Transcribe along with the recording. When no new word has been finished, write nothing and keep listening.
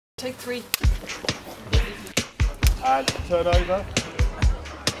Take 3. And turn over.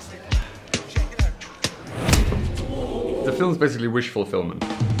 The film's basically wish fulfillment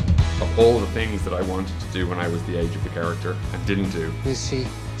of all the things that I wanted to do when I was the age of the character and didn't do. Who's she?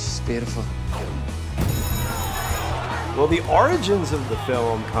 She's beautiful. Well, the origins of the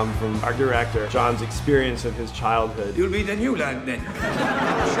film come from our director, John's experience of his childhood. You'll be the new lad then.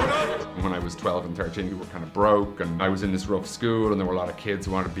 Shut up! When I was 12 and 13, we were kind of broke, and I was in this rough school, and there were a lot of kids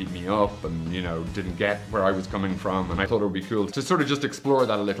who wanted to beat me up and, you know, didn't get where I was coming from, and I thought it would be cool to sort of just explore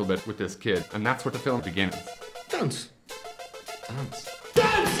that a little bit with this kid. And that's where the film begins. Dance. Dance.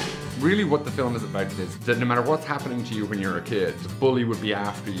 Really what the film is about is that no matter what's happening to you when you're a kid, the bully would be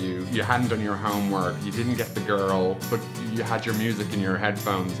after you, you hadn't done your homework, you didn't get the girl, but you had your music in your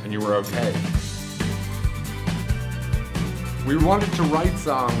headphones and you were okay. We wanted to write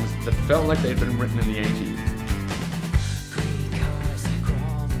songs that felt like they'd been written in the 80s.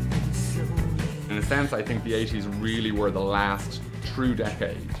 In a sense, I think the 80s really were the last true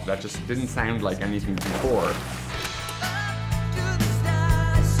decade that just didn't sound like anything before.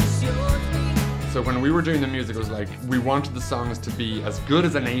 So when we were doing the music, it was like, we wanted the songs to be as good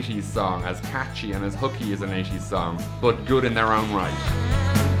as an 80s song, as catchy and as hooky as an 80s song, but good in their own right.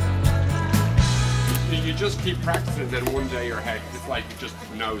 You just keep practicing, then one day your head, it's like, it just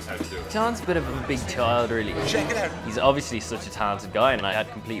knows how to do it. John's a bit of a big child, really. Check it out. He's obviously such a talented guy, and I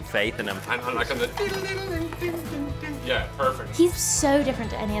had complete faith in him. And like on the... Yeah, perfect. He's so different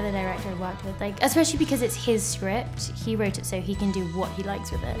to any other director I've worked with, like, especially because it's his script. He wrote it so he can do what he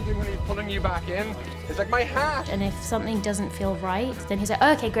likes with it. When he's pulling you back in, it's like my hat. And if something doesn't feel right, then he's like,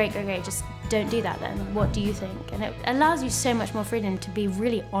 oh, okay, great, just don't do that then. What do you think? And it allows you so much more freedom to be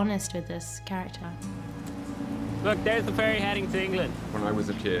really honest with this character. Look, there's the ferry heading to England. When I was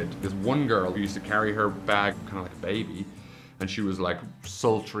a kid, there's one girl who used to carry her bag kind of like a baby, and she was like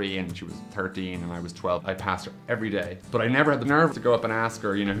sultry, and she was 13 and I was 12. I passed her every day, but I never had the nerve to go up and ask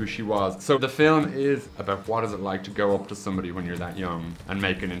her, you know, who she was. So the film is about what is it like to go up to somebody when you're that young and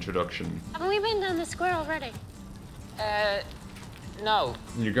make an introduction. Haven't we been down the square already? No.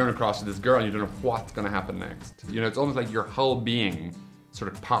 And you're going across to this girl and you don't know what's going to happen next. You know, it's almost like your whole being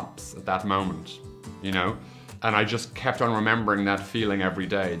sort of pops at that moment, you know? And I just kept on remembering that feeling every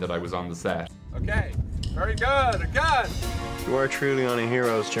day that I was on the set. Okay, very good, again. You are truly on a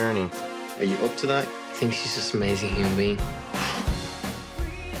hero's journey. Are you up to that? I think she's just an amazing human being.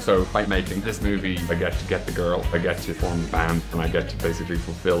 So by making this movie, I get to get the girl, I get to form the band, and I get to basically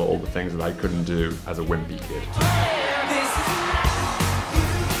fulfill all the things that I couldn't do as a wimpy kid.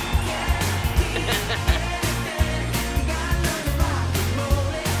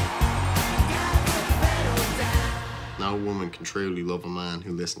 No woman can truly love a man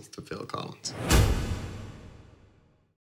who listens to Phil Collins.